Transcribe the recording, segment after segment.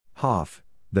Hoff,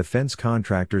 the fence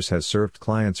contractors has served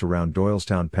clients around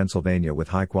Doylestown, Pennsylvania with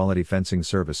high-quality fencing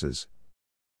services.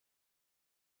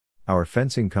 Our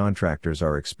fencing contractors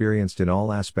are experienced in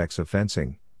all aspects of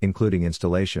fencing, including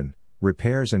installation,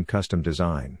 repairs and custom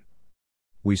design.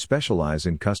 We specialize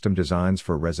in custom designs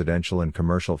for residential and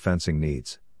commercial fencing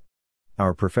needs.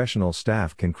 Our professional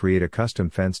staff can create a custom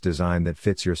fence design that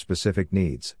fits your specific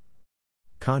needs.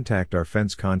 Contact our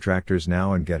fence contractors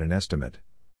now and get an estimate.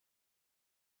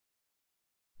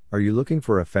 Are you looking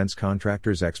for a fence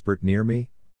contractors expert near me?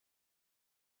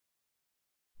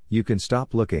 You can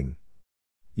stop looking.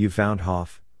 You found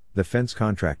Hoff, the fence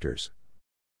contractors.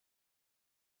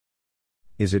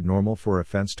 Is it normal for a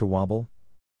fence to wobble?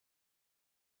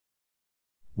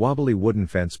 Wobbly wooden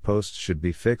fence posts should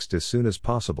be fixed as soon as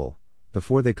possible,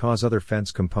 before they cause other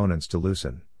fence components to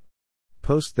loosen.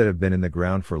 Posts that have been in the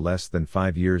ground for less than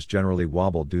 5 years generally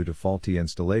wobble due to faulty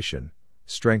installation.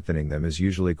 Strengthening them is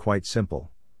usually quite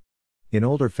simple. In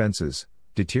older fences,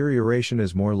 deterioration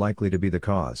is more likely to be the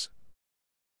cause.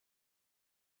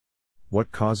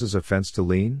 What causes a fence to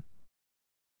lean?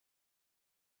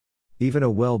 Even a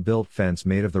well-built fence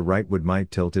made of the right wood might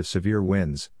tilt if severe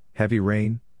winds, heavy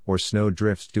rain, or snow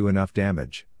drifts do enough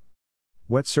damage.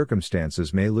 Wet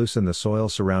circumstances may loosen the soil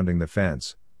surrounding the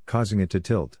fence, causing it to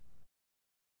tilt.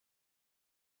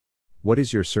 What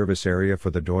is your service area for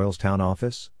the Doylestown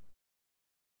office?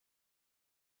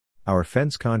 Our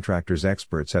fence contractors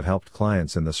experts have helped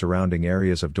clients in the surrounding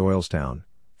areas of Doylestown,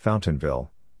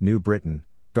 Fountainville, New Britain,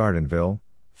 Gardenville,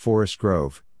 Forest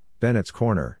Grove, Bennett's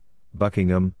Corner,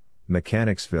 Buckingham,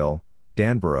 Mechanicsville,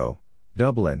 Danborough,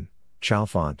 Dublin,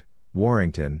 Chalfont,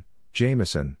 Warrington,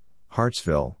 Jameson,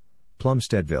 Hartsville,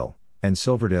 Plumsteadville, and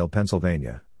Silverdale,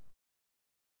 Pennsylvania.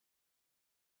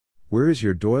 Where is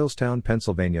your Doylestown,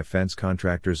 Pennsylvania fence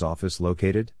contractors office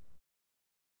located?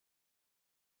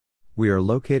 We are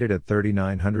located at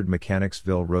 3900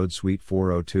 Mechanicsville Road, Suite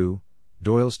 402,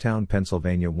 Doylestown,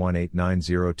 Pennsylvania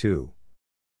 18902.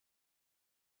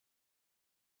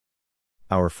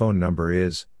 Our phone number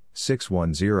is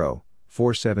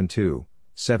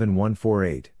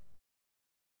 610-472-7148.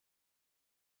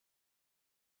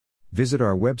 Visit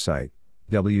our website,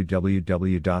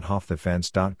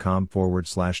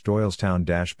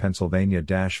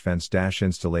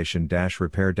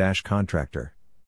 www.hoffthefence.com/Doylestown-Pennsylvania-fence-installation-repair-contractor.